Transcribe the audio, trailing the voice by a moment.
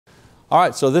All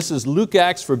right, so this is Luke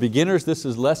Acts for Beginners. This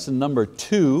is lesson number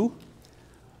 2.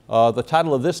 The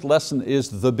title of this lesson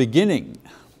is The Beginning.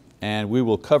 And we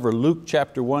will cover Luke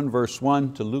chapter 1 verse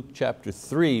 1 to Luke chapter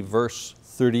 3 verse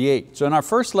 38. So in our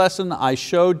first lesson I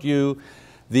showed you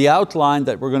the outline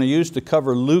that we're going to use to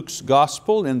cover Luke's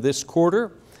gospel in this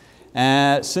quarter.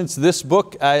 Since this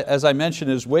book, as I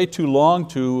mentioned, is way too long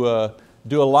to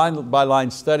do a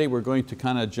line-by-line study, we're going to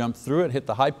kind of jump through it, hit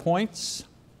the high points.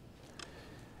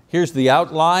 Here's the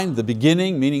outline, the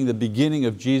beginning, meaning the beginning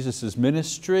of Jesus'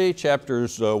 ministry,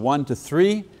 chapters 1 to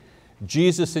 3.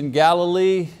 Jesus in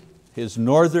Galilee, His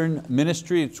northern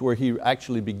ministry, it's where He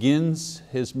actually begins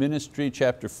His ministry,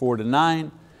 chapter 4 to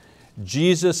 9.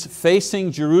 Jesus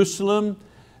facing Jerusalem,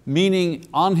 meaning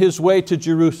on His way to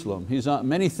Jerusalem.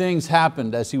 Many things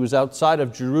happened as He was outside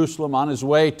of Jerusalem on His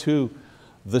way to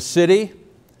the city.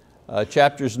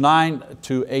 Chapters 9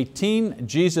 to 18,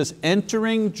 Jesus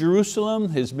entering Jerusalem,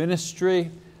 His ministry,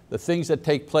 the things that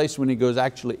take place when He goes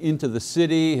actually into the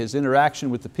city, His interaction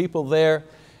with the people there,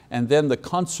 and then the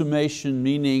consummation,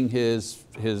 meaning His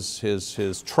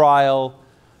trial,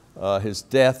 His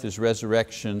death, His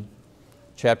resurrection,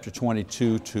 chapter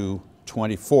 22 to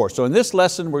 24. So in this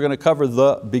lesson we're going to cover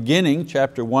the beginning,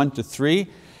 chapter 1 to 3,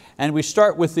 and we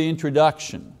start with the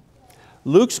introduction.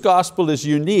 Luke's gospel is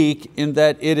unique in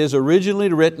that it is originally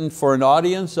written for an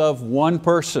audience of one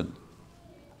person,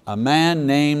 a man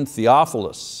named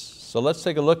Theophilus. So let's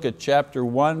take a look at chapter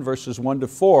 1 verses 1 to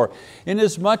 4.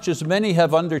 Inasmuch as many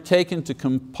have undertaken to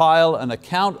compile an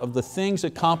account of the things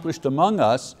accomplished among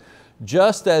us,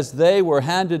 just as they were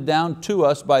handed down to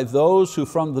us by those who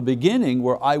from the beginning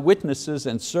were eyewitnesses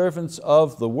and servants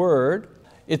of the word,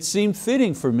 it seemed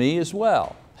fitting for me as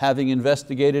well, having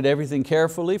investigated everything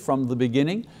carefully from the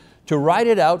beginning, to write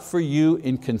it out for you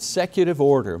in consecutive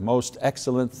order, most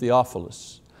excellent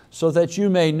Theophilus, so that you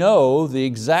may know the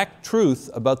exact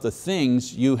truth about the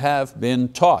things you have been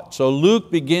taught. So Luke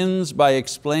begins by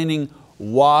explaining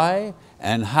why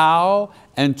and how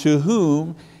and to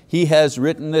whom he has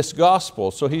written this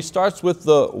gospel. So he starts with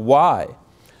the why.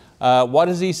 What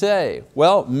does he say?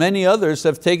 Well, many others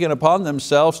have taken upon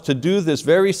themselves to do this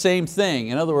very same thing.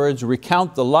 In other words,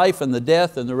 recount the life and the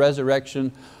death and the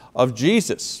resurrection of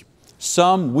Jesus.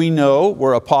 Some we know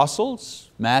were apostles,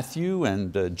 Matthew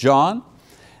and John,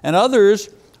 and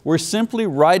others were simply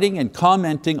writing and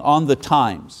commenting on the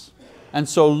times. And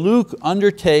so Luke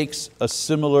undertakes a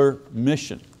similar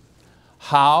mission.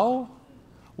 How?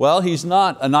 Well, he's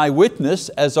not an eyewitness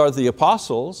as are the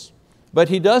apostles, but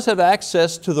he does have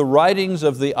access to the writings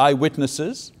of the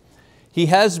eyewitnesses. He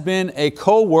has been a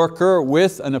co-worker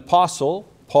with an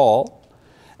apostle, Paul,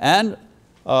 and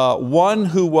one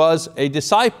who was a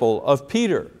disciple of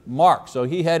Peter, Mark. So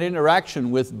he had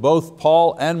interaction with both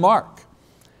Paul and Mark.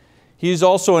 He's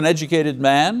also an educated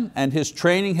man, and his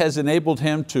training has enabled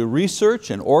him to research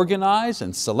and organize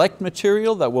and select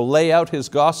material that will lay out his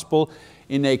gospel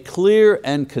in a clear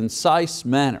and concise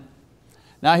manner.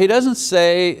 Now he doesn't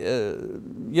say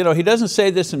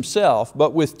this himself,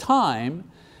 but with time,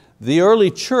 the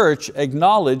early church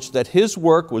acknowledged that his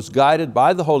work was guided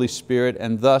by the Holy Spirit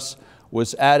and thus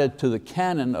was added to the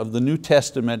canon of the New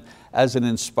Testament as an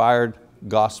inspired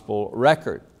gospel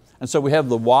record. And so we have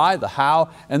the why, the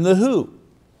how, and the who.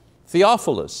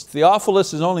 Theophilus.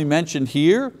 Theophilus is only mentioned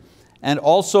here and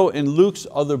also in Luke's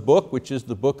other book, which is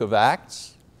the book of Acts.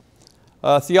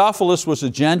 Theophilus was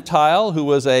a Gentile who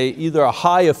was either a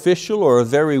high official or a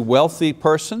very wealthy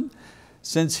person,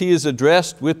 since he is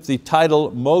addressed with the title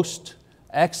most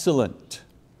excellent.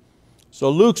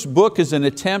 So Luke's book is an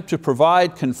attempt to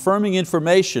provide confirming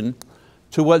information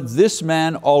to what this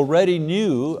man already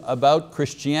knew about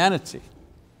Christianity.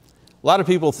 A lot of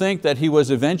people think that he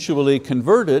was eventually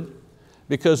converted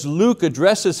because Luke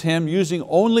addresses him using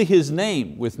only his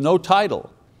name with no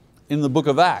title in the book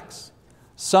of Acts.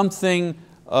 Something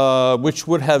which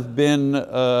would have been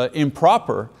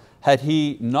improper had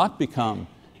he not become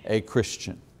a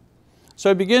Christian.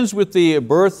 So it begins with the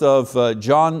birth of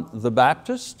John the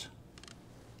Baptist.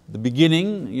 The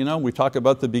beginning, we talk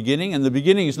about the beginning, and the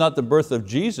beginning is not the birth of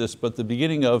Jesus, but the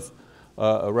beginning of,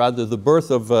 rather the birth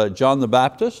of John the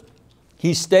Baptist.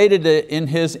 He stated in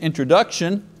his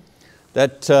introduction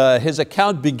that his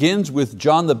account begins with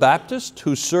John the Baptist,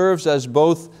 who serves as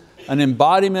both an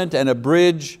embodiment and a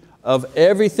bridge of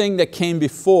everything that came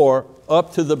before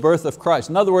up to the birth of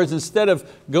Christ. In other words, instead of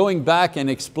going back and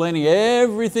explaining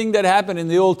everything that happened in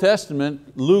the Old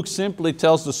Testament, Luke simply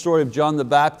tells the story of John the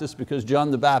Baptist because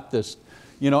John the Baptist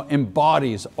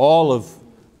embodies all of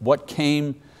what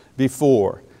came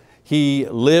before. He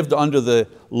lived under the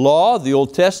law, the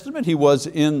Old Testament. He was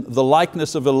in the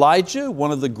likeness of Elijah,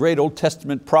 one of the great Old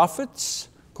Testament prophets,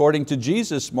 according to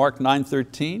Jesus, Mark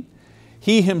 9:13.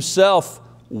 He himself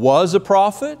was a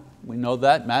prophet. We know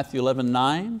that, Matthew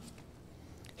 11:9.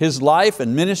 His life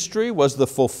and ministry was the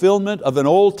fulfillment of an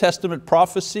Old Testament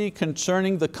prophecy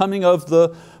concerning the coming of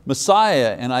the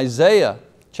Messiah in Isaiah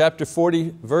chapter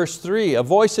 40, verse 3. A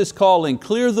voice is calling,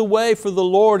 clear the way for the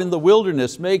Lord in the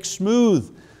wilderness, make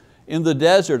smooth in the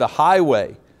desert a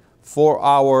highway for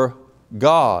our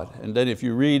God. And then if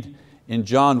you read in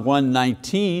John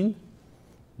 1:19,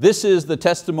 this is the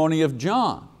testimony of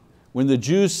John. When the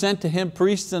Jews sent to him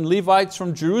priests and Levites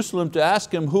from Jerusalem to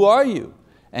ask him, who are you?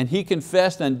 And he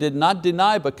confessed and did not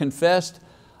deny, but confessed,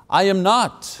 I am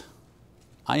not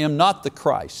the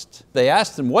Christ. They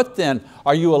asked him, what then?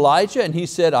 Are you Elijah? And he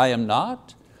said, I am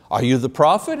not. Are you the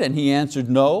prophet? And he answered,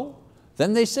 no.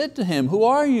 Then they said to him, who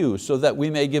are you? So that we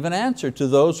may give an answer to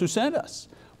those who sent us.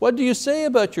 What do you say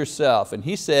about yourself? And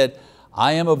he said,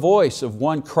 I am a voice of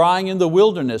one crying in the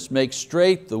wilderness, make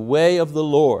straight the way of the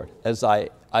Lord, as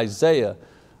Isaiah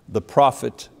the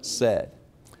prophet said.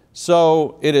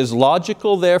 So it is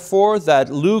logical, therefore, that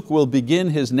Luke will begin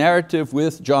his narrative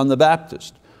with John the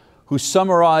Baptist, who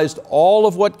summarized all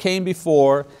of what came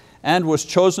before and was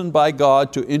chosen by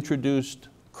God to introduce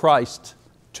Christ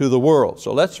to the world.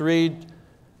 So let's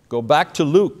go back to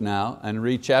Luke now and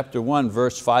read chapter 1,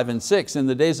 verse 5 and 6. In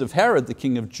the days of Herod, the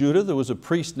king of Judah, there was a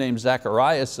priest named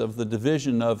Zacharias of the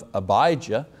division of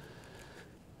Abijah,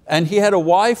 and he had a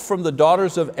wife from the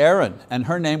daughters of Aaron, and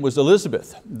her name was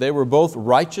Elizabeth. They were both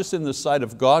righteous in the sight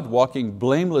of God, walking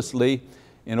blamelessly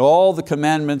in all the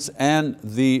commandments and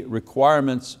the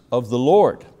requirements of the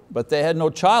Lord. But they had no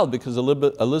child because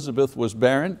Elizabeth was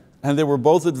barren, and they were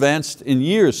both advanced in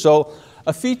years. So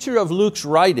a feature of Luke's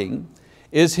writing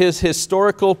is his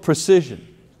historical precision.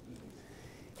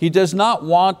 He does not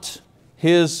want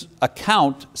his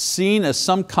account seen as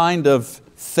some kind of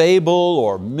fable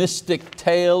or mystic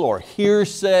tale or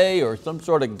hearsay or some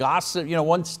sort of gossip,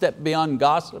 one step beyond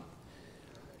gossip.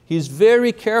 He's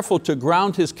very careful to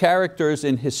ground his characters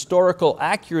in historical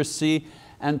accuracy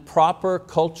and proper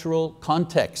cultural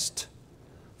context.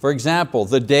 For example,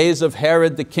 the days of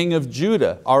Herod, the king of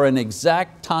Judah, are an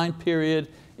exact time period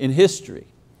in history.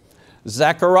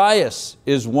 Zacharias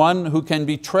is one who can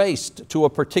be traced to a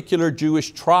particular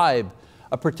Jewish tribe,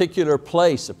 a particular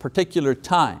place, a particular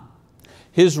time.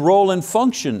 His role and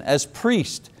function as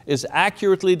priest is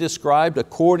accurately described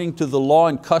according to the law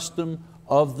and custom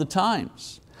of the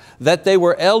times. That they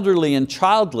were elderly and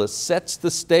childless sets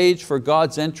the stage for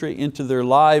God's entry into their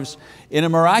lives in a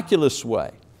miraculous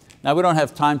way. Now we don't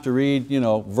have time to read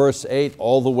verse 8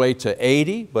 all the way to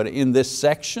 80, but in this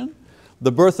section,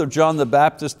 the birth of John the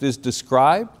Baptist is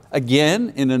described,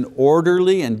 again, in an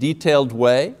orderly and detailed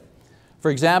way. For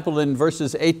example, in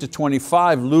verses 8 to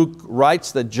 25, Luke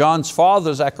writes that John's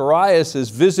father, Zacharias,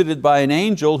 is visited by an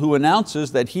angel who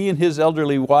announces that he and his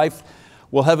elderly wife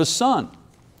will have a son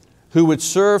who would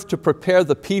serve to prepare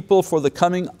the people for the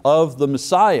coming of the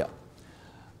Messiah.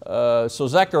 So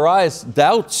Zacharias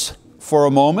doubts for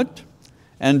a moment,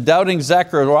 and doubting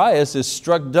Zacharias is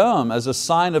struck dumb as a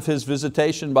sign of his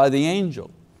visitation by the angel.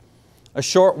 A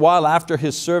short while after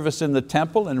his service in the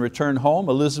temple and return home,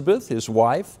 Elizabeth, his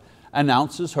wife,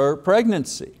 announces her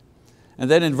pregnancy. And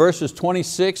then in verses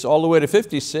 26 all the way to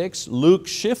 56, Luke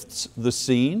shifts the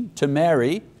scene to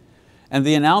Mary and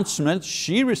the announcement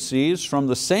she receives from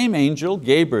the same angel,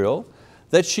 Gabriel,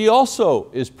 that she also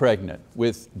is pregnant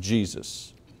with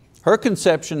Jesus. Her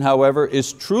conception, however,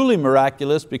 is truly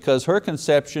miraculous because her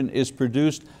conception is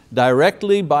produced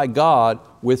directly by God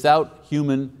without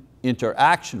human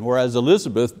interaction, whereas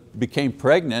Elizabeth became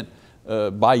pregnant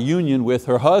by union with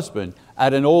her husband.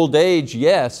 At an old age,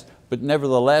 yes, but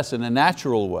nevertheless in a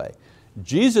natural way.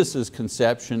 Jesus'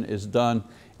 conception is done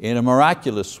in a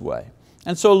miraculous way.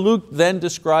 And so Luke then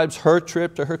describes her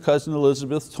trip to her cousin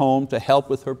Elizabeth's home to help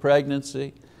with her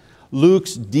pregnancy.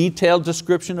 Luke's detailed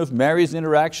description of Mary's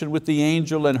interaction with the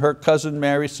angel and her cousin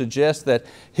Mary suggests that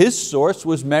his source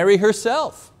was Mary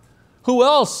herself. Who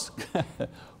else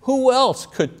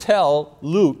could tell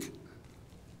Luke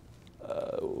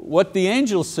what the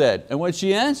angel said and what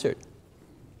she answered?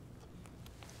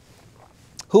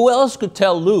 Who else could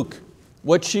tell Luke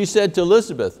what she said to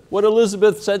Elizabeth, what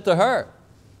Elizabeth said to her?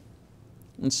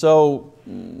 And so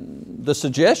the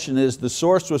suggestion is the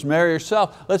source was Mary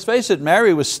herself. Let's face it,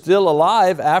 Mary was still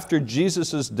alive after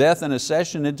Jesus' death and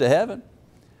ascension into heaven.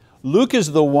 Luke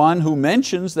is the one who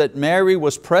mentions that Mary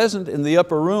was present in the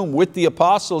upper room with the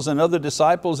apostles and other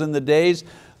disciples in the days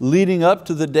leading up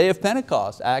to the day of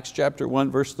Pentecost, Acts chapter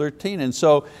 1, verse 13. And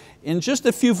so in just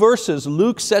a few verses,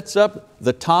 Luke sets up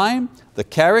the time, the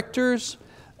characters,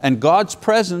 and God's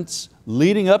presence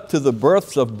leading up to the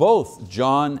births of both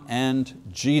John and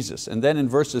Jesus. And then in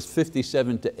verses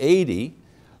 57 to 80,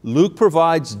 Luke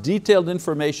provides detailed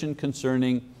information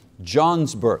concerning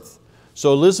John's birth.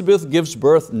 So Elizabeth gives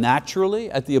birth naturally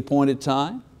at the appointed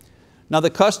time. Now the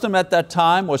custom at that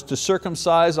time was to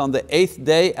circumcise on the 8th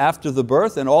day after the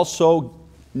birth and also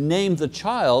name the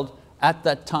child at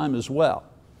that time as well.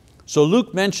 So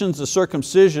Luke mentions the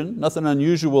circumcision, nothing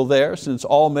unusual there since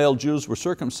all male Jews were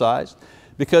circumcised,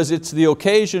 because it's the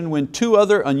occasion when two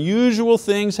other unusual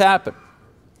things happen.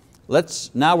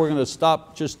 Now we're going to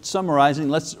stop just summarizing,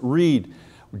 let's read.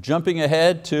 We're jumping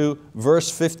ahead to verse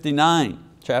 59.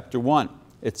 Chapter 1.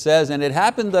 It says, "And it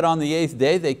happened that on the 8th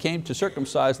day they came to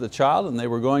circumcise the child, and they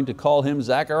were going to call him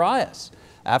Zacharias,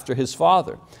 after his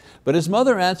father. But his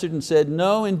mother answered and said,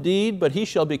 No, indeed, but he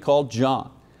shall be called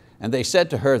John. And they said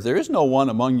to her, There is no one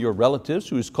among your relatives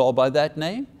who is called by that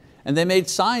name. And they made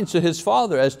signs to his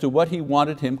father as to what he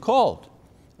wanted him called.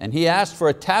 And he asked for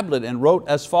a tablet and wrote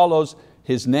as follows,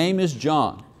 His name is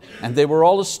John. And they were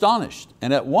all astonished.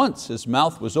 And at once his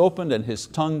mouth was opened and his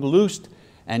tongue loosed,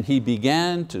 and he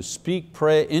began to speak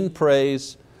in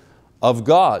praise of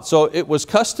God." So it was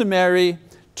customary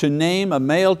to name a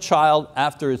male child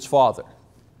after its father.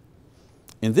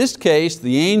 In this case,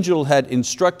 the angel had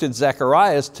instructed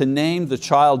Zacharias to name the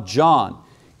child John.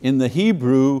 In the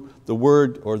Hebrew, the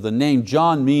word or the name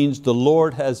John means the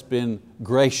Lord has been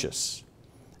gracious.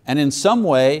 And in some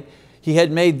way, he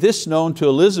had made this known to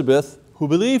Elizabeth, who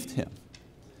believed him.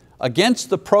 Against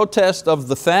the protest of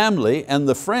the family and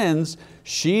the friends,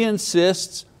 she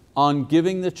insists on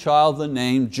giving the child the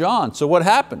name John. So what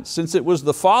happens? Since it was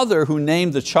the father who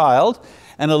named the child,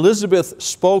 and Elizabeth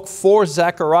spoke for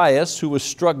Zacharias, who was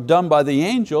struck dumb by the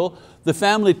angel, the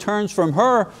family turns from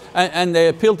her and they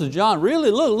appeal to John.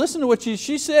 Really, look, listen to what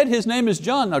she said, his name is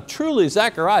John. Now truly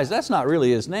Zacharias, that's not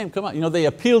really his name, come on. They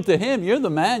appeal to him, you're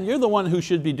the man, you're the one who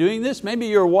should be doing this. Maybe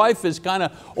your wife is kind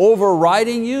of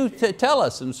overriding you, tell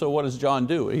us. And so what does John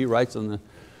do? He writes on the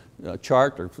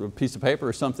chart or a piece of paper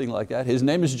or something like that, his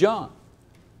name is John.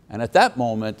 And at that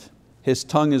moment, his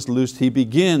tongue is loosed, he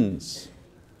begins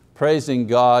praising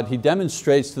God. He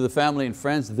demonstrates to the family and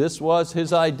friends this was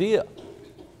his idea,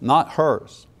 not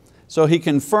hers. So he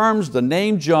confirms the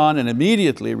name John and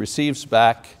immediately receives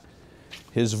back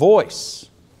his voice.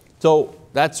 So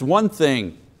that's one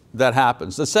thing that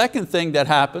happens. The second thing that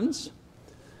happens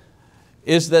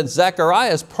is that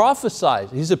Zacharias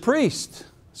prophesies. He's a priest,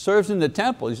 serves in the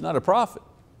temple, he's not a prophet.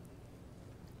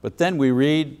 But then we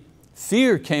read,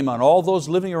 fear came on all those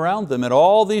living around them, and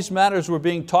all these matters were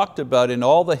being talked about in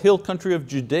all the hill country of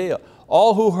Judea.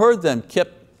 All who heard them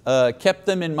kept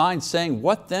them in mind, saying,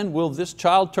 what then will this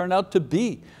child turn out to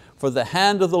be? For the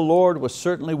hand of the Lord was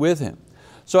certainly with him.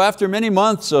 So after many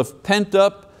months of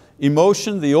pent-up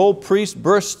emotion, the old priest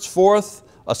bursts forth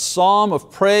a psalm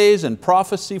of praise and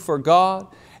prophecy for God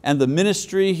and the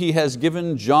ministry he has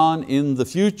given John in the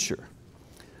future.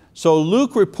 So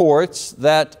Luke reports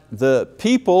that the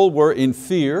people were in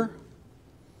fear,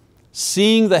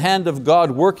 seeing the hand of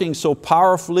God working so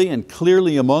powerfully and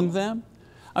clearly among them.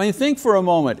 I mean, think for a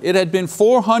moment, it had been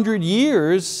 400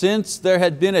 years since there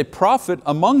had been a prophet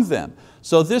among them.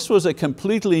 So this was a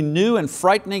completely new and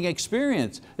frightening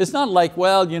experience. It's not like,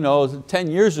 well,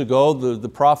 10 years ago the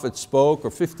prophet spoke,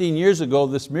 or 15 years ago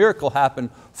this miracle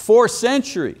happened. 4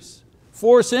 centuries.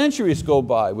 4 centuries go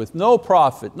by with no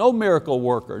prophet, no miracle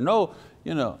worker, and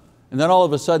then all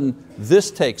of a sudden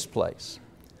this takes place.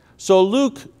 So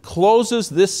Luke closes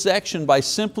this section by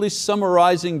simply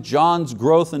summarizing John's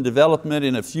growth and development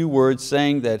in a few words,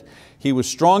 saying that he was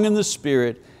strong in the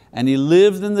Spirit and he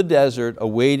lived in the desert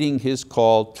awaiting his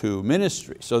call to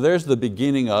ministry. So there's the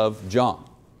beginning of John.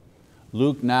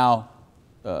 Luke now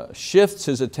shifts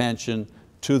his attention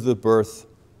to the birth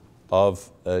of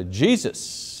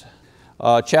Jesus.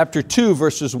 Chapter 2,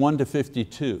 verses 1 to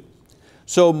 52.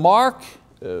 So Mark,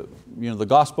 the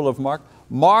Gospel of Mark,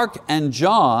 Mark and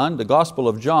John, the Gospel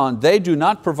of John, they do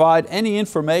not provide any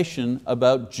information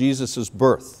about Jesus'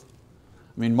 birth.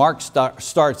 I mean, Mark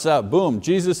starts out, boom,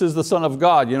 Jesus is the Son of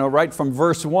God, right from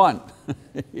verse 1.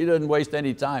 He doesn't waste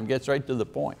any time, gets right to the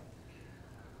point.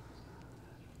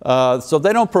 So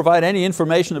they don't provide any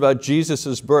information about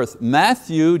Jesus' birth.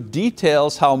 Matthew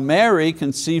details how Mary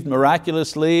conceived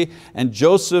miraculously and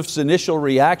Joseph's initial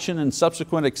reaction and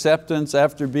subsequent acceptance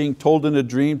after being told in a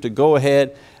dream to go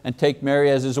ahead and take Mary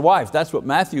as his wife. That's what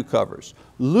Matthew covers.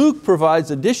 Luke provides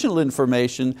additional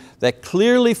information that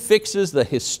clearly fixes the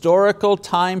historical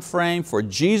time frame for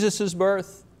Jesus'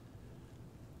 birth.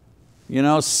 You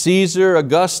know, Caesar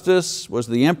Augustus was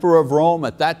the emperor of Rome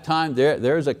at that time.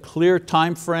 There's a clear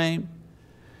time frame.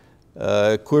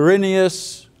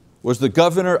 Quirinius was the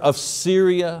governor of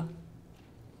Syria.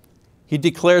 He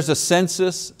declares a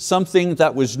census, something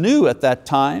that was new at that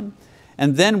time,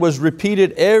 and then was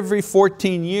repeated every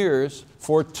 14 years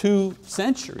for 2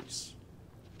 centuries.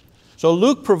 So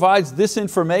Luke provides this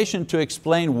information to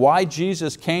explain why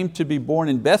Jesus came to be born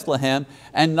in Bethlehem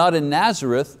and not in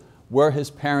Nazareth, where his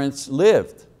parents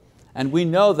lived. And we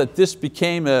know that this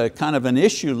became a kind of an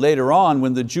issue later on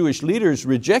when the Jewish leaders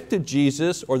rejected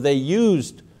Jesus, or they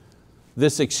used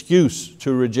this excuse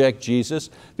to reject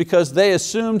Jesus because they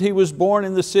assumed he was born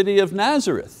in the city of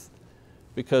Nazareth,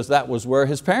 because that was where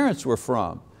his parents were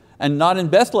from, and not in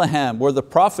Bethlehem, where the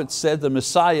prophets said the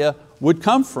Messiah would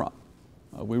come from.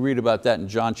 We read about that in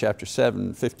John chapter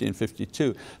 7, 50 and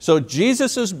 52. So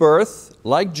Jesus' birth,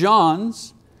 like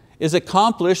John's, is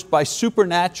accomplished by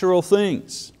supernatural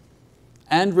things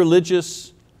and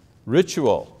religious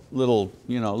ritual. Little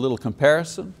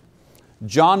comparison.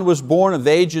 John was born of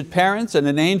aged parents, and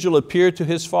an angel appeared to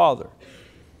his father.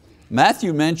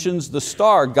 Matthew mentions the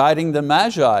star guiding the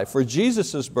Magi for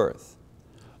Jesus' birth.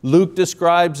 Luke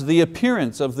describes the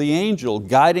appearance of the angel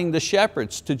guiding the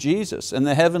shepherds to Jesus and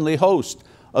the heavenly host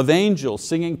of angels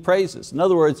singing praises. In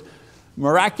other words,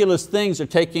 miraculous things are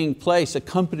taking place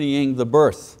accompanying the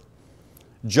birth.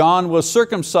 John was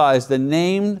circumcised and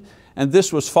named, and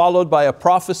this was followed by a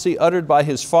prophecy uttered by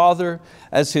his father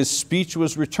as his speech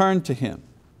was returned to him.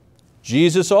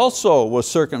 Jesus also was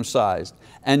circumcised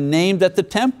and named at the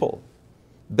temple,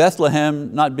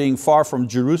 Bethlehem not being far from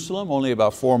Jerusalem, only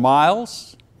about 4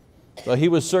 miles. So he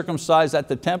was circumcised at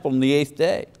the temple on the 8th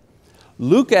day.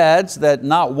 Luke adds that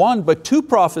not 1 but 2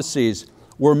 prophecies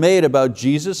were made about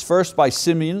Jesus, first by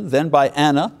Simeon, then by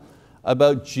Anna,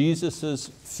 about Jesus'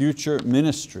 future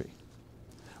ministry.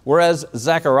 Whereas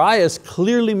Zacharias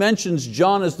clearly mentions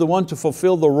John as the one to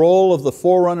fulfill the role of the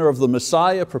forerunner of the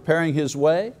Messiah, preparing his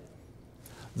way,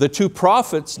 the 2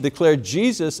 prophets declared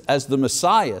Jesus as the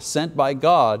Messiah sent by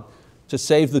God to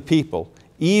save the people,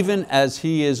 even as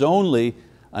he is only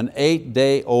an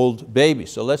 8-day-old baby.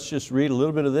 So let's just read a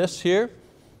little bit of this here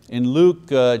in Luke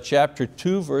chapter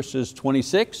 2, verses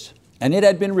 26. And it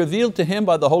had been revealed to him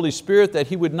by the Holy Spirit that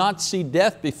he would not see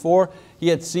death before he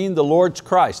had seen the Lord's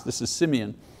Christ. This is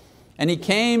Simeon. And he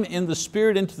came in the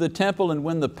Spirit into the temple, and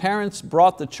when the parents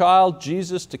brought the child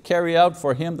Jesus to carry out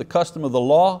for him the custom of the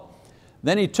law,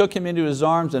 then he took him into his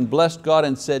arms and blessed God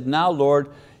and said, "Now, Lord,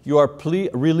 you are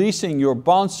releasing your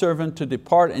bondservant to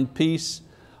depart in peace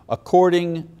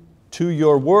according to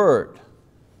your word.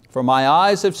 For my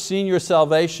eyes have seen your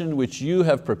salvation, which you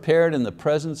have prepared in the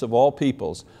presence of all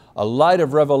peoples, a light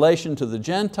of revelation to the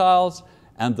Gentiles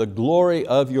and the glory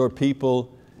of your people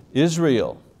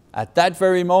Israel." At that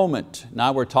very moment,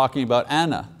 now we're talking about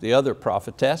Anna, the other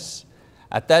prophetess,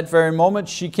 at that very moment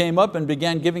she came up and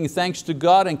began giving thanks to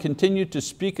God and continued to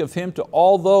speak of Him to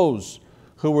all those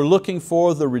who were looking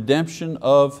for the redemption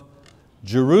of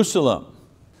Jerusalem.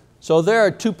 So there are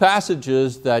 2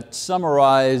 passages that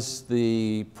summarize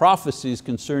the prophecies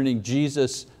concerning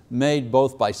Jesus made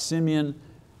both by Simeon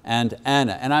and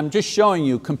Anna. And I'm just showing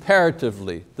you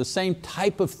comparatively the same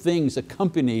type of things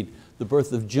accompanied the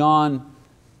birth of John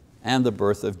and the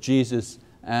birth of Jesus,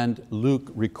 and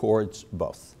Luke records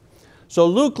both. So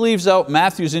Luke leaves out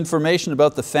Matthew's information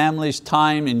about the family's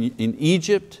time in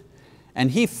Egypt,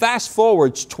 and he fast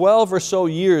forwards 12 or so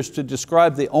years to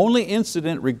describe the only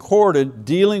incident recorded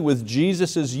dealing with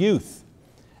Jesus' youth,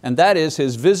 and that is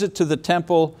his visit to the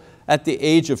temple at the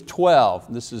age of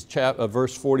 12. This is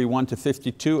verse 41 to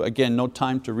 52. Again, no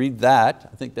time to read that.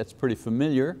 I think that's pretty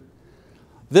familiar.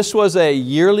 This was a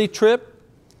yearly trip,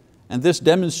 and this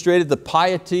demonstrated the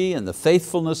piety and the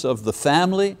faithfulness of the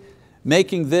family,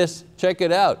 making this, check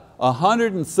it out, a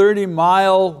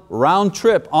 130-mile round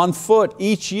trip on foot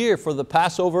each year for the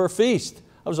Passover feast.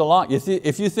 That was a long,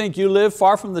 if you think you live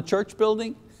far from the church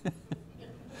building,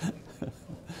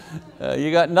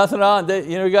 you got nothing on,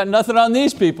 you got nothing on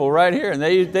these people right here, and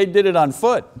they did it on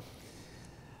foot.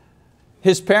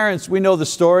 His parents, we know the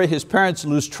story, his parents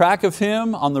lose track of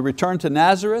him on the return to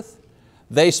Nazareth.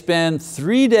 They spend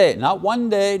 3 days, not 1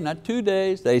 day, not 2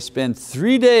 days, they spend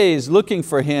 3 days looking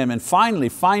for him and finally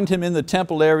find him in the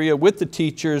temple area with the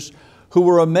teachers who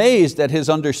were amazed at his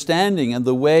understanding and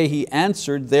the way he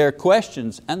answered their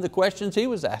questions and the questions he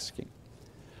was asking.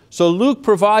 So Luke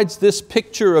provides this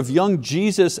picture of young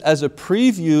Jesus as a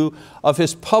preview of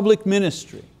his public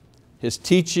ministry. his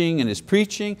teaching and his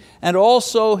preaching, and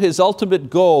also his ultimate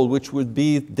goal, which would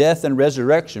be death and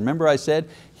resurrection. Remember I said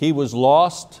he was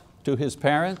lost to his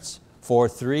parents for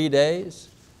 3 days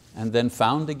and then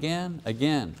found again.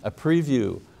 Again, a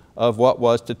preview of what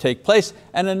was to take place.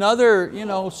 And another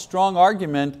strong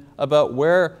argument about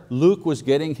where Luke was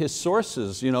getting his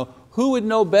sources. Who would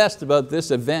know best about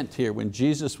this event here when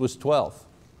Jesus was 12?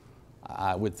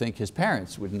 I would think his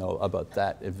parents would know about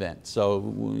that event. So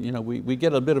we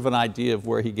get a bit of an idea of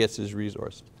where he gets his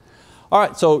resources. All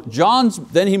right, so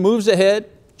then he moves ahead,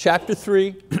 chapter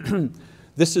 3.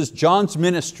 This is John's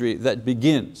ministry that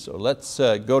begins. So let's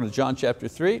go to John chapter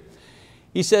 3.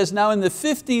 He says, now in the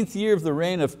 15th year of the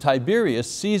reign of Tiberius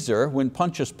Caesar, when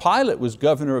Pontius Pilate was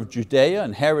governor of Judea,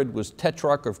 and Herod was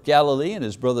tetrarch of Galilee, and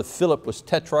his brother Philip was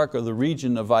tetrarch of the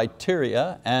region of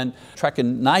Iturea and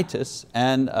Trachonitis,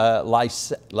 and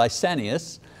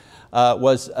Lysanias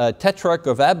was tetrarch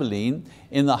of Abilene,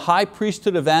 in the high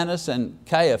priesthood of Annas and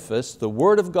Caiaphas, the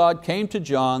word of God came to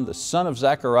John, the son of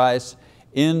Zacharias,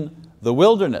 in the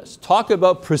wilderness. Talk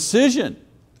about precision.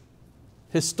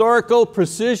 Historical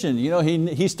precision.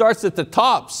 He starts at the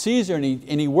top, Caesar, and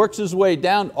he works his way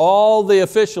down all the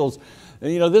officials.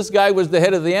 This guy was the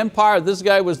head of the empire, this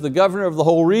guy was the governor of the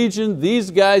whole region,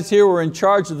 these guys here were in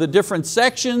charge of the different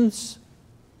sections.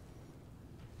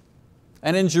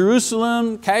 And in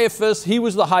Jerusalem, Caiaphas, he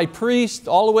was the high priest,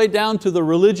 all the way down to the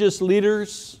religious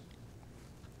leaders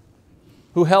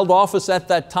who held office at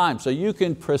that time. So you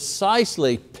can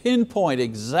precisely pinpoint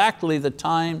exactly the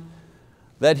time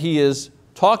that he is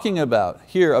talking about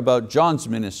here, about John's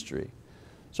ministry.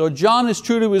 So John is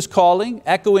true to his calling,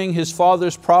 echoing his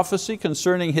father's prophecy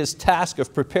concerning his task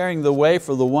of preparing the way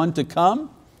for the one to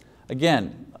come.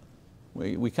 Again,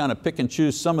 we kind of pick and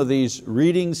choose some of these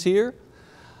readings here.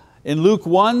 In Luke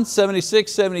 1,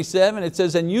 76, 77, it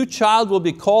says, and you, child, will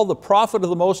be called the prophet of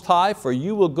the Most High, for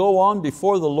you will go on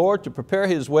before the Lord to prepare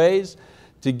His ways,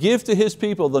 to give to His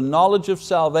people the knowledge of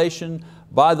salvation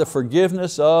by the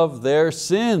forgiveness of their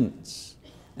sins.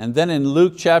 And then in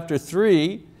Luke chapter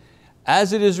 3,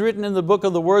 as it is written in the book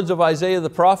of the words of Isaiah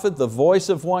the prophet, the voice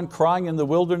of one crying in the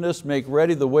wilderness, make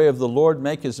ready the way of the Lord,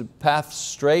 make His path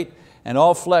straight, and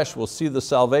all flesh will see the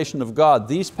salvation of God.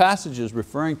 These passages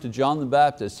referring to John the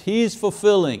Baptist, he's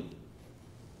fulfilling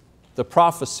the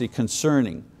prophecy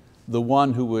concerning the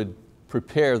one who would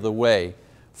prepare the way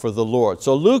for the Lord.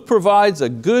 So Luke provides a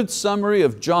good summary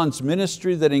of John's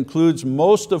ministry that includes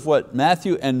most of what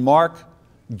Matthew and Mark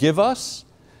give us,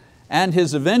 and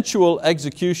his eventual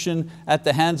execution at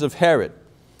the hands of Herod.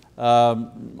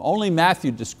 Only Matthew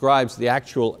describes the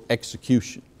actual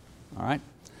execution. All right?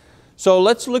 So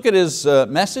let's look at his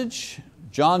message,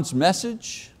 John's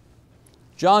message.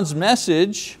 John's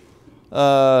message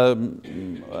at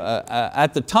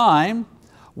the time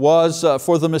was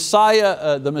for the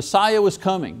Messiah. The Messiah was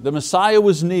coming, the Messiah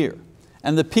was near,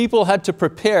 and the people had to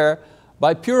prepare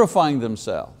by purifying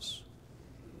themselves.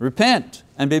 Repent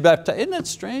and be baptized. Isn't that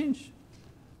strange?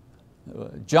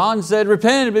 John said,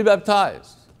 repent and be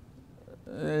baptized.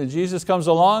 Jesus comes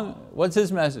along, what's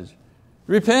his message?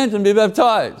 Repent and be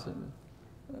baptized.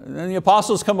 And then the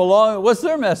apostles come along, what's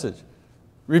their message?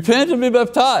 Repent and be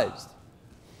baptized.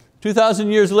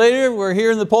 2,000 years later, we're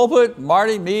here in the pulpit,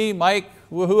 Marty, me, Mike,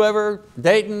 whoever,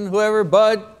 Dayton, whoever,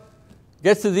 Bud,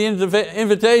 gets to the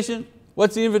invitation.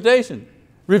 What's the invitation?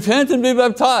 Repent and be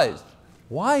baptized.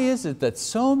 Why is it that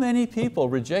so many people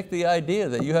reject the idea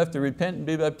that you have to repent and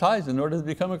be baptized in order to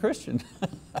become a Christian?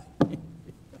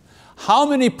 How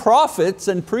many prophets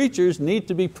and preachers need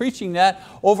to be preaching that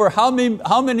over how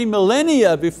many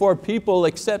millennia before people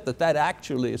accept that that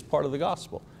actually is part of the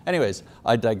gospel? Anyways,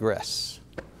 I digress.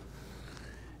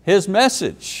 His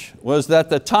message was that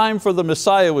the time for the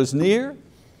Messiah was near,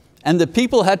 and the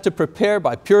people had to prepare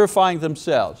by purifying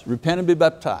themselves, repent and be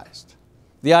baptized.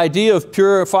 The idea of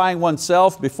purifying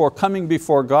oneself before coming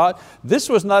before God, this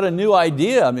was not a new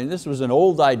idea. I mean, this was an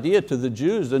old idea to the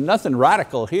Jews. There's nothing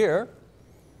radical here.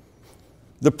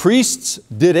 The priests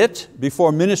did it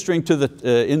before ministering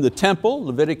in the temple,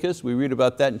 Leviticus, we read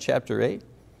about that in chapter 8.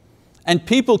 And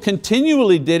people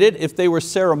continually did it if they were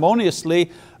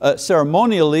ceremonially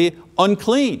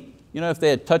unclean. If they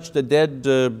had touched a dead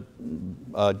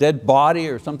body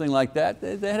or something like that,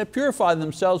 they had to purify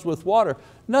themselves with water.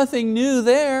 Nothing new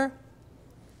there.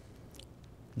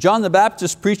 John the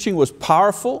Baptist's preaching was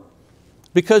powerful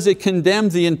because it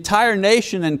condemned the entire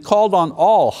nation and called on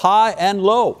all, high and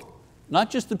low, not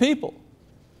just the people,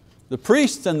 the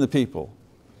priests and the people,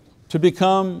 to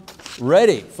become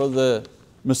ready for the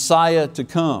Messiah to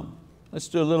come. Let's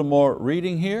do a little more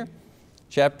reading here.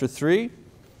 Chapter 3.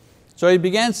 So he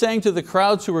began saying to the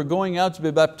crowds who were going out to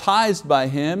be baptized by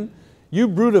him, You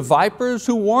brood of vipers,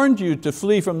 who warned you to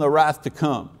flee from the wrath to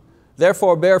come?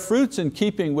 Therefore bear fruits in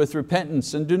keeping with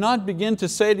repentance, and do not begin to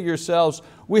say to yourselves,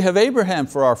 we have Abraham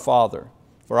for our father.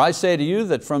 For I say to you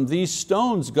that from these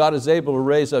stones God is able to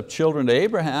raise up children to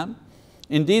Abraham.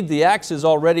 Indeed, the axe is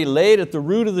already laid at the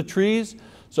root of the trees,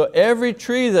 so every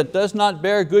tree that does not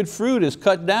bear good fruit is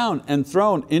cut down and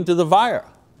thrown into the fire.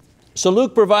 So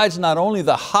Luke provides not only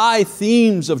the high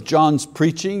themes of John's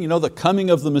preaching, the coming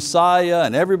of the Messiah,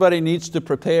 and everybody needs to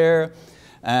prepare,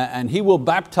 and he will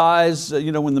baptize,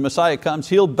 when the Messiah comes,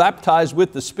 he'll baptize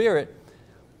with the Spirit.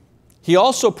 He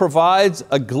also provides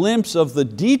a glimpse of the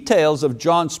details of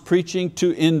John's preaching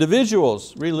to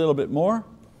individuals. Read a little bit more.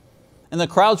 And the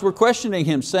crowds were questioning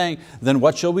him, saying, then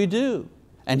what shall we do?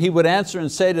 And he would answer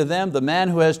and say to them, the man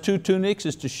who has 2 tunics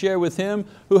is to share with him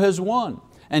who has 1,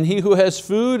 and he who has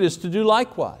food is to do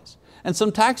likewise. And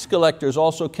some tax collectors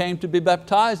also came to be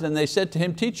baptized, and they said to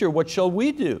him, teacher, what shall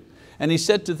we do? And he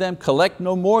said to them, collect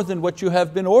no more than what you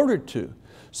have been ordered to.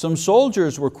 Some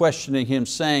soldiers were questioning him,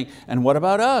 saying, and what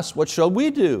about us? What shall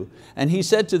we do? And he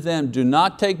said to them, do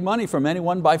not take money from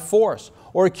anyone by force,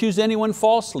 or accuse anyone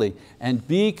falsely, and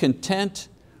be content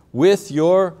with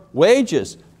your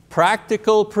wages.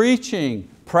 Practical preaching,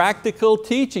 practical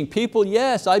teaching. People,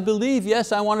 yes, I believe,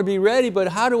 yes, I want to be ready, but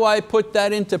how do I put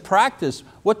that into practice?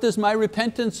 What does my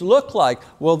repentance look like?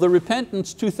 Well, the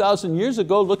repentance 2,000 years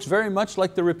ago looks very much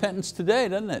like the repentance today,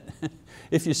 doesn't it?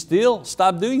 If you steal,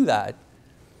 stop doing that.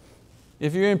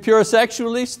 If you're impure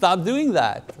sexually, stop doing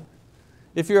that.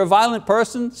 If you're a violent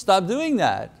person, stop doing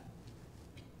that.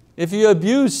 If you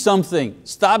abuse something,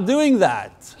 stop doing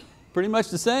that. Pretty much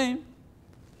the same.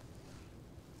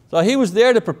 So he was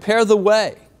there to prepare the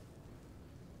way.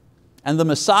 And the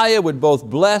Messiah would both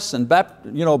bless and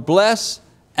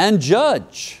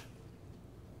judge.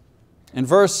 In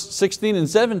verse 16 and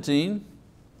 17,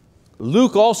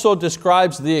 Luke also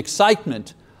describes the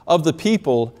excitement of the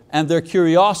people and their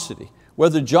curiosity,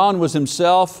 whether John was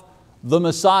himself the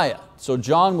Messiah. So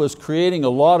John was creating a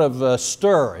lot of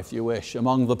stir, if you wish,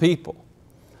 among the people.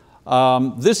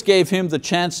 This gave him the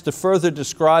chance to further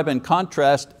describe and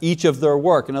contrast each of their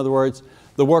work. In other words,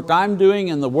 the work I'm doing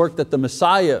and the work that the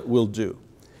Messiah will do.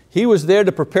 He was there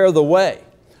to prepare the way,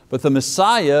 but the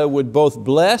Messiah would both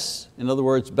bless, in other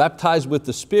words, baptize with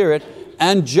the Spirit,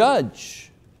 and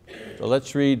judge. So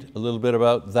let's read a little bit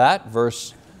about that,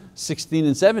 verse 16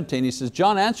 and 17. He says,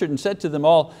 John answered and said to them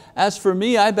all, as for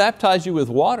me, I baptize you with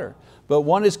water, but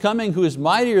one is coming who is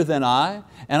mightier than I,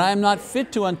 and I am not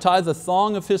fit to untie the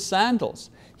thong of his sandals.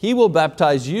 He will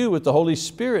baptize you with the Holy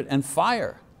Spirit and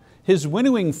fire. His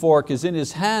winnowing fork is in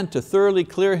his hand to thoroughly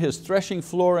clear his threshing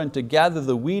floor and to gather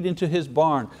the wheat into his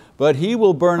barn, but he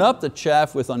will burn up the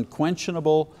chaff with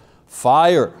unquenchable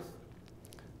fire.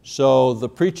 So the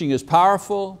preaching is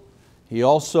powerful. He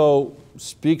also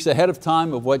speaks ahead of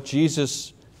time of what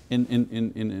Jesus,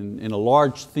 in a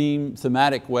large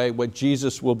thematic way, what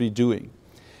Jesus will be doing.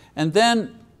 And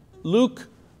then Luke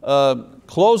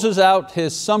closes out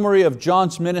his summary of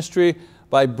John's ministry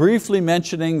by briefly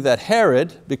mentioning that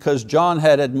Herod, because John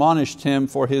had admonished him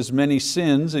for his many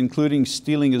sins, including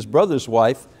stealing his brother's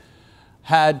wife,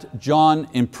 had John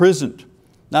imprisoned.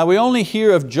 Now we only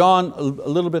hear of John a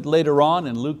little bit later on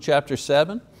in Luke chapter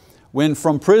 7, when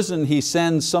from prison he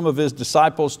sends some of his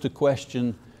disciples to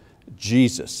question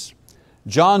Jesus.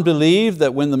 John believed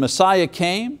that when the Messiah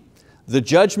came, the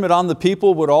judgment on the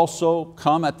people would also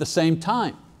come at the same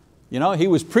time. He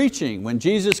was preaching, when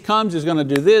Jesus comes, he's going to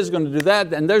do this, going to do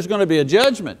that, and there's going to be a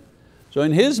judgment. So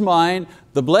in his mind,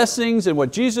 the blessings and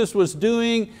what Jesus was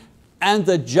doing and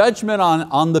the judgment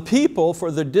on the people for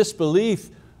their disbelief,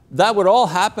 that would all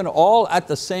happen all at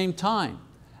the same time.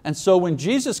 And so when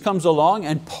Jesus comes along,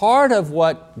 and part of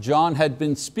what John had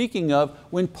been speaking of,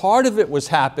 when part of it was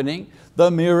happening,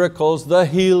 the miracles, the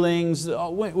healings,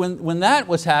 when that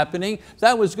was happening,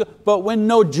 that was good. But when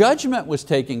no judgment was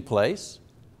taking place,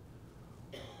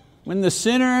 when the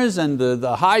sinners and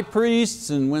the high priests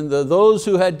and when those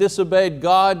who had disobeyed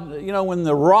God, when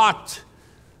the rot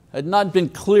had not been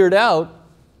cleared out,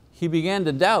 he began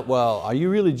to doubt, well, are you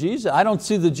really Jesus? I don't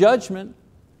see the judgment.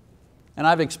 And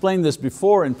I've explained this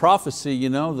before in prophecy,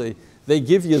 they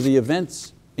give you the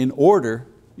events in order,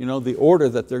 the order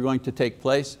that they're going to take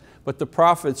place, but the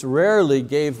prophets rarely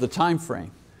gave the time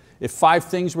frame. If 5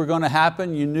 things were going to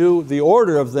happen, you knew the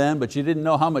order of them, but you didn't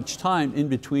know how much time in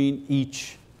between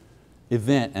each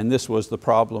event, and this was the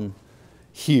problem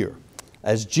here.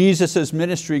 As Jesus'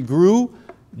 ministry grew,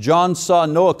 John saw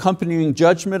no accompanying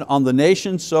judgment on the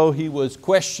nation, so he was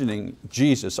questioning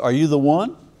Jesus. Are you the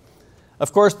one?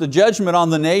 Of course, the judgment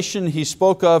on the nation he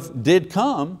spoke of did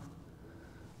come,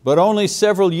 but only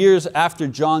several years after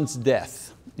John's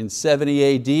death in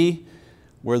 70 AD,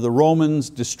 where the Romans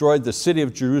destroyed the city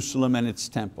of Jerusalem and its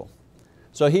temple.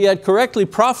 So he had correctly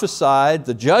prophesied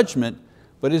the judgment,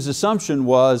 but his assumption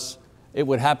was it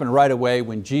would happen right away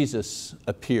when Jesus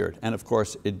appeared, and of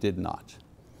course it did not.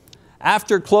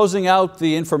 After closing out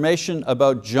the information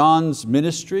about John's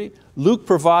ministry, Luke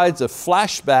provides a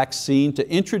flashback scene to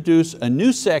introduce a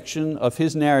new section of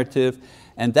his narrative,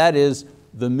 and that is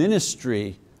the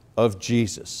ministry of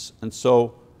Jesus. And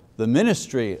so the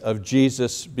ministry of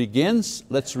Jesus begins.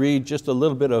 Let's read just a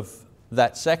little bit of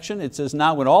that section. It says,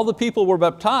 "Now when all the people were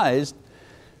baptized,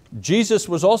 Jesus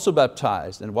was also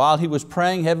baptized, and while he was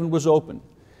praying, heaven was opened,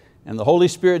 and the Holy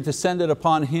Spirit descended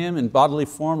upon him in bodily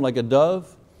form like a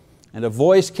dove, and a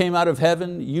voice came out of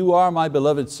heaven, 'You are my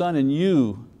beloved Son, in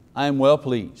you I am well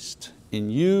pleased.'" In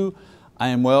you I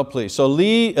am well pleased. So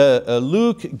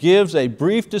Luke gives a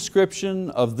brief description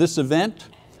of this event,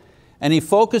 and he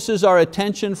focuses our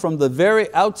attention from the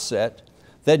very outset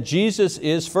that Jesus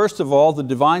is, first of all, the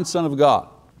divine Son of God.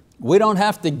 We don't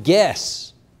have to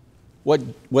guess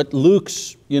what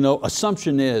Luke's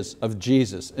assumption is of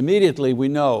Jesus. Immediately we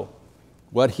know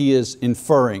what he is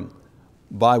inferring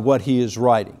by what he is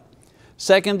writing.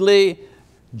 Secondly,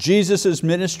 Jesus'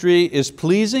 ministry is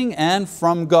pleasing and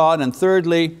from God. And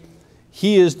thirdly,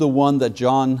 he is the one that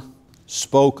John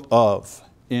spoke of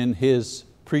in his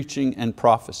preaching and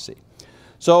prophecy.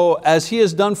 So as he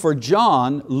has done for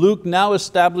John, Luke now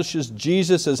establishes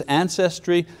Jesus'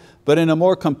 ancestry, but in a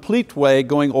more complete way,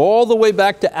 going all the way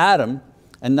back to Adam,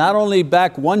 and not only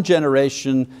back one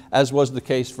generation as was the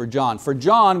case for John. For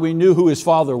John, we knew who his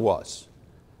father was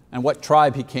and what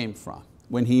tribe he came from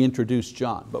when he introduced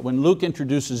John. But when Luke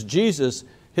introduces Jesus,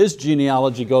 his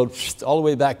genealogy goes all the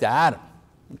way back to Adam.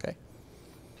 Okay?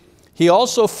 He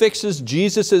also fixes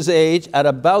Jesus' age at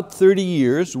about 30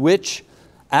 years, which,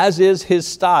 as is his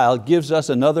style, gives us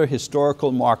another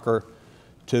historical marker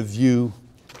to view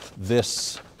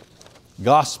this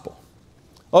gospel.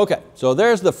 Okay, so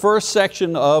there's the first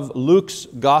section of Luke's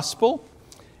gospel.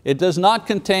 It does not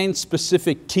contain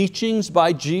specific teachings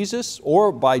by Jesus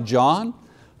or by John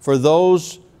for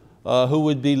those who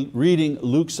would be reading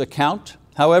Luke's account.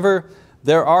 However,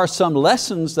 there are some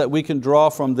lessons that we can draw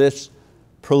from this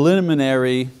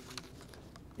preliminary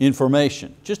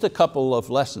information. Just a couple of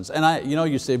lessons. And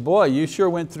you say, boy, you sure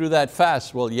went through that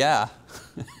fast. Well, yeah,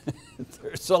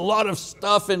 there's a lot of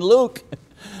stuff in Luke.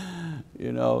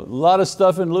 A lot of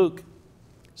stuff in Luke.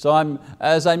 So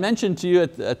as I mentioned to you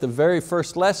at the very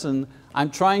first lesson, I'm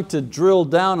trying to drill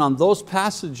down on those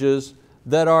passages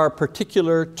that are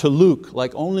particular to Luke,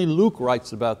 like only Luke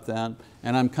writes about them,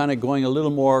 and I'm kind of going a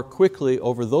little more quickly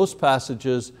over those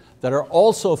passages that are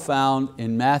also found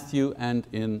in Matthew and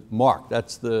in Mark.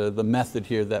 That's the method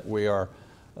here that we are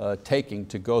taking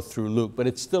to go through Luke, but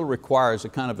it still requires a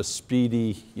kind of a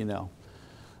speedy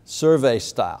survey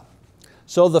style.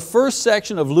 So the first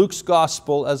section of Luke's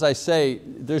gospel, as I say,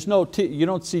 you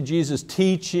don't see Jesus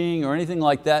teaching or anything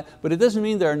like that, but it doesn't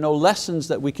mean there are no lessons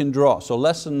that we can draw. So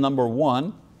lesson number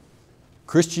one,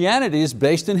 Christianity is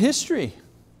based in history.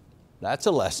 That's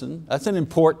a lesson, that's an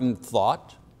important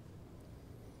thought.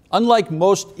 Unlike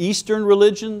most Eastern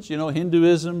religions,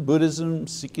 Hinduism, Buddhism,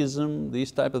 Sikhism,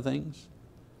 these type of things,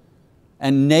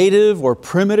 and native or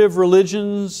primitive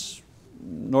religions,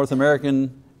 North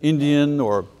American, Indian,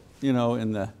 or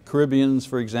in the Caribbeans,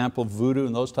 for example, voodoo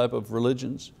and those type of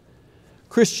religions.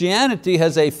 Christianity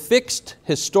has a fixed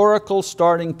historical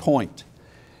starting point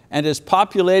and is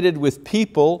populated with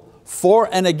people for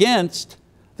and against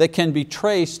that can be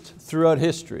traced throughout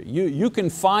history. You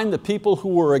can find the people who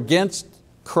were against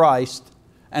Christ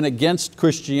and against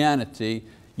Christianity.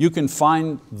 You can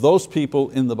find those people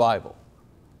in the Bible.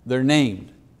 They're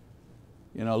named.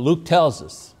 Luke tells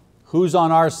us who's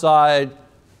on our side,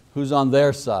 who's on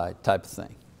their side type of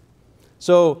thing.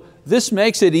 So this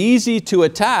makes it easy to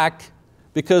attack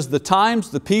because the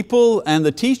times, the people, and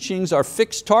the teachings are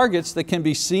fixed targets that can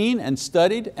be seen and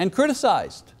studied and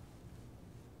criticized.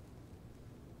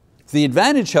 The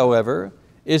advantage, however,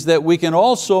 is that we can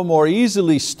also more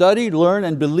easily study, learn,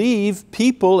 and believe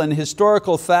people and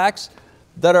historical facts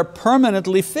that are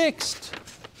permanently fixed.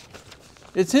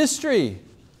 It's history.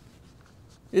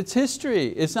 It's history.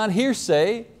 It's not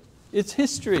hearsay. It's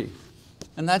history,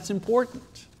 and that's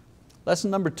important. Lesson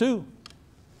number two,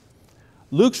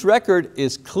 Luke's record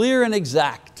is clear and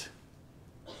exact.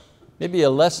 Maybe a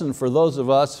lesson for those of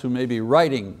us who may be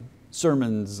writing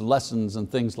sermons, lessons, and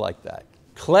things like that.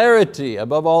 Clarity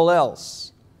above all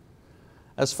else.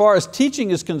 As far as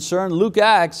teaching is concerned, Luke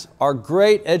Acts are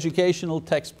great educational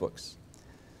textbooks.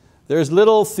 There's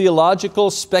little theological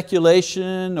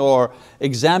speculation or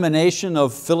examination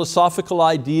of philosophical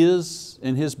ideas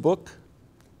in his book.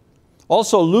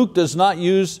 Also, Luke does not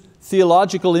use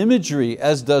theological imagery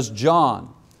as does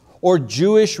John, or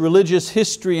Jewish religious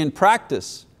history and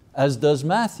practice as does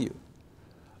Matthew.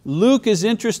 Luke is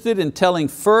interested in telling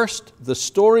first the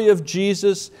story of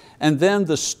Jesus and then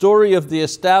the story of the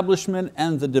establishment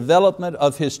and the development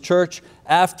of His church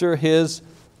after His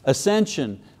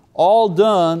ascension, all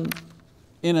done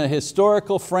in a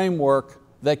historical framework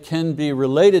that can be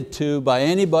related to by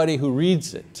anybody who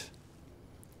reads it.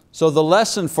 So the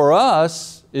lesson for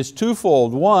us is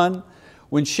twofold. One,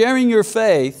 when sharing your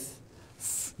faith,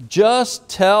 just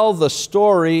tell the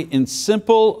story in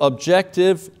simple,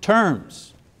 objective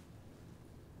terms.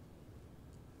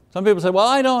 Some people say, well,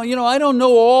 I don't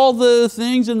know all the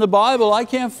things in the Bible. I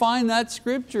can't find that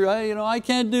scripture. I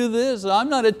can't do this. I'm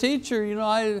not a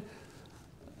teacher.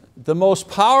 The most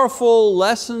powerful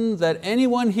lesson that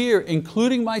anyone here,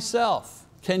 including myself,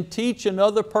 can teach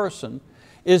another person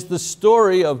is the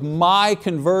story of my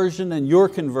conversion and your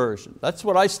conversion. That's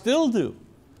what I still do.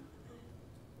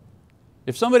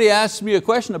 If somebody asks me a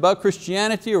question about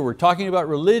Christianity or we're talking about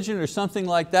religion or something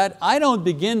like that, I don't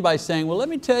begin by saying, well, let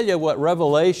me tell you what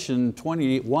Revelation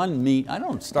 21 means. I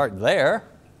don't start there.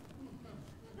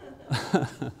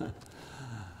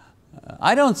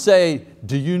 I don't say,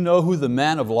 do you know who the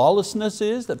man of lawlessness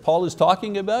is that Paul is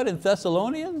talking about in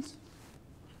Thessalonians?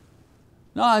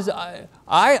 No,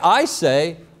 I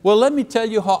say, well, let me tell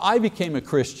you how I became a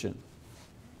Christian,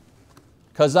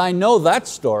 because I know that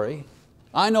story.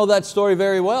 I know that story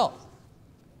very well.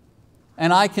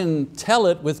 And I can tell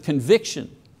it with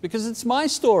conviction because it's my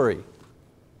story.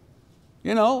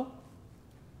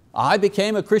 I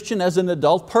became a Christian as an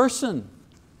adult person.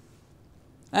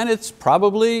 And it's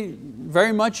probably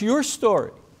very much your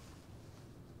story.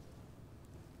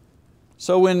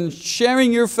 So when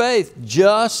sharing your faith,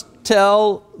 just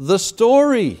tell the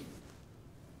story,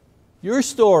 your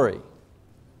story.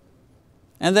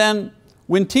 And then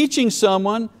when teaching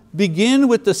someone, begin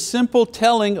with the simple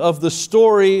telling of the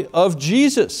story of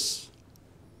Jesus,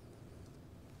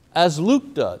 as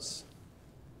Luke does.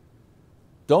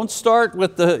 Don't start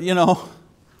with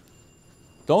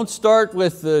don't start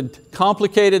with the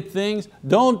complicated things.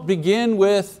 Don't begin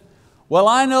with, well,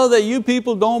 I know that you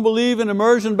people don't believe in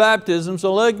immersion baptism,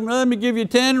 so let me give you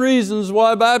 10 reasons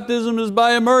why baptism is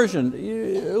by immersion.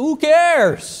 Who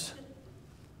cares?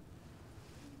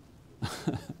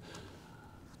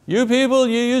 You people,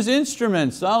 you use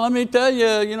instruments. Now let me tell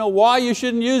you, why you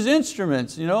shouldn't use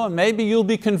instruments, and maybe you'll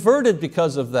be converted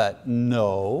because of that.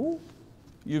 No,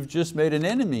 you've just made an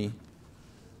enemy.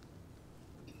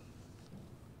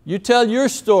 You tell your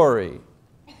story.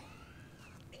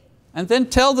 And then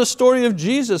tell the story of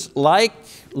Jesus like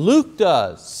Luke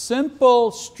does. Simple,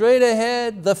 straight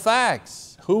ahead, the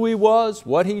facts. Who He was,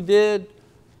 what He did,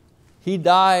 He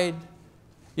died.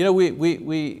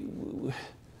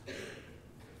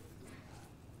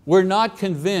 We're not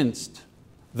convinced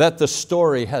that the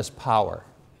story has power.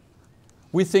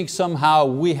 We think somehow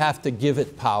we have to give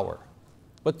it power.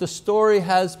 But the story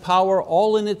has power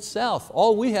all in itself.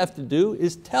 All we have to do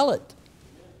is tell it.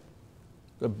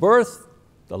 The birth,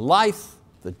 the life,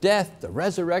 the death, the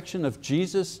resurrection of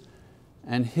Jesus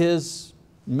and His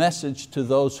message to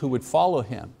those who would follow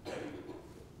Him.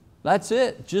 That's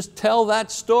it, just tell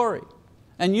that story.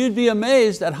 And you'd be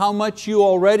amazed at how much you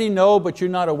already know, but you're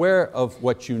not aware of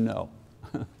what you know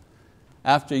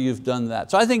after you've done that.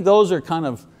 So I think those are kind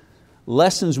of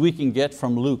lessons we can get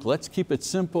from Luke. Let's keep it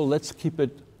simple, let's keep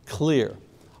it clear.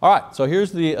 All right, so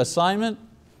here's the assignment.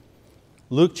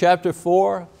 Luke chapter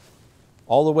 4,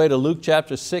 all the way to Luke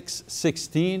chapter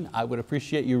 6:16. I would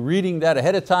appreciate you reading that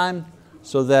ahead of time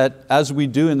so that as we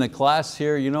do in the class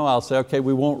here, I'll say, okay,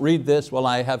 we won't read this. Well,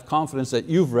 I have confidence that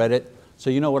you've read it,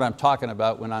 so you know what I'm talking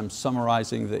about when I'm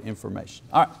summarizing the information.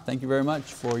 All right, thank you very much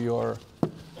for your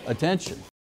attention.